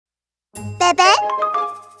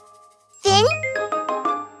Bebefinn,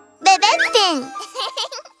 Bebefinn,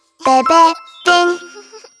 Bebefinn,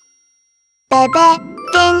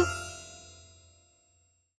 Bebefinn.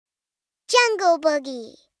 Jungle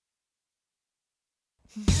Boogie.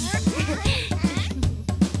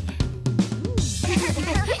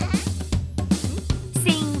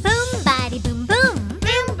 Sing boom body boom boom.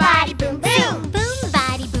 Boom body boom boom. Sing boom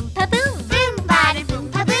body boom pa boom. Boom body boom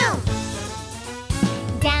pa boom.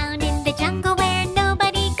 Down in the jungle where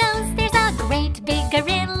nobody goes, there's a great big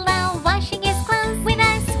gorilla washing his clothes with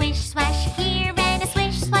a swish swash here and a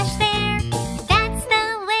swish swash there. That's the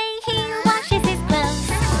way he washes his clothes.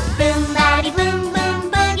 Boom body boom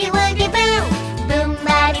boom boogie woogie boo. Boom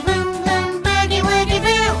body boom boom boogie woogie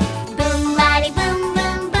boo. Boom body boom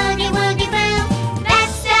boom boogie woogie boo.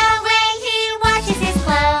 That's the way he washes his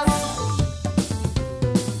clothes.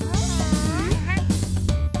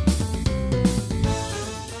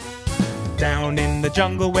 Down in the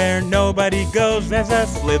jungle where nobody goes, there's a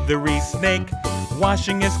slithery snake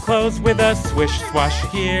washing his clothes with a swish swash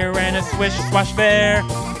here and a swish swash there.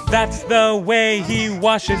 That's the way he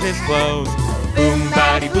washes his clothes. Boom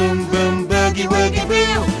body boom boom boogie woogie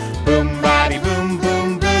boo. Boom body boom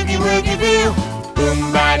boom boogie woogie boo.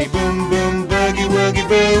 Boom body boom boom boogie woogie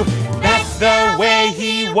boo. That's the way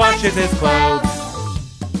he washes his clothes.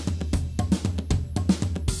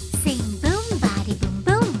 Sing boom body boom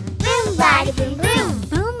boom. Boom body boom boom. Sing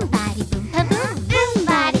boom body boom pa boom. Boom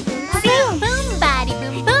body boom pa Sing boom. boom body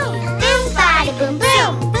boom boom. Boom body boom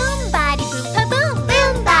boom. Boom body boom pa boom.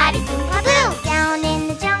 Boom body boom pa boom. Down in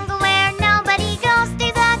the jungle where nobody goes,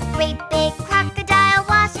 there's a great big crocodile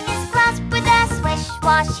washing his clothes with a swish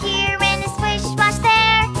wash here and a swish wash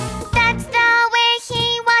there. That's the way he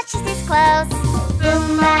washes his clothes.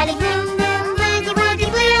 Boom body boom boom boogie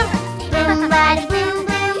woogie boo. Boom body boom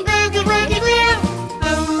boom boogie woogie boo.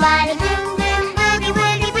 Boom body boom boom boogie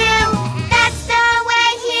woogie boo. That's the way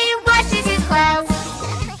he washes his clothes.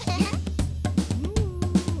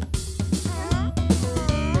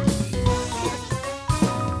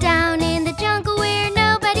 Down in the jungle where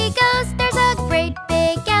nobody goes, there's a great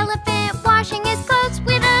big elephant washing his clothes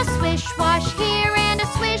with a swish wash here and a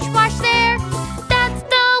swish wash there. That's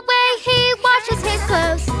the way he washes his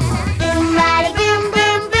clothes. Boom body boom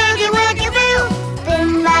boom boogie woogie boo.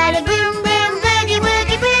 Boom body boom boom boogie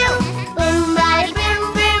woogie boo. Boom body boom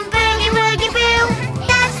boom boogie woogie boo.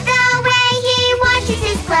 That's the way he washes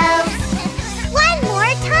his clothes. One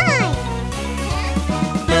more time.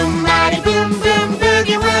 Boom body boom boom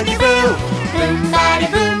boogie woogie boo. Boom body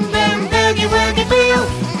boom boom boogie woogie boo.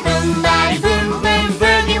 Boom body boom boom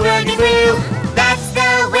boogie woogie boo. That's the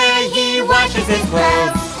way he washes his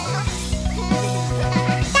clothes.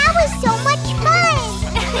 That was so much fun!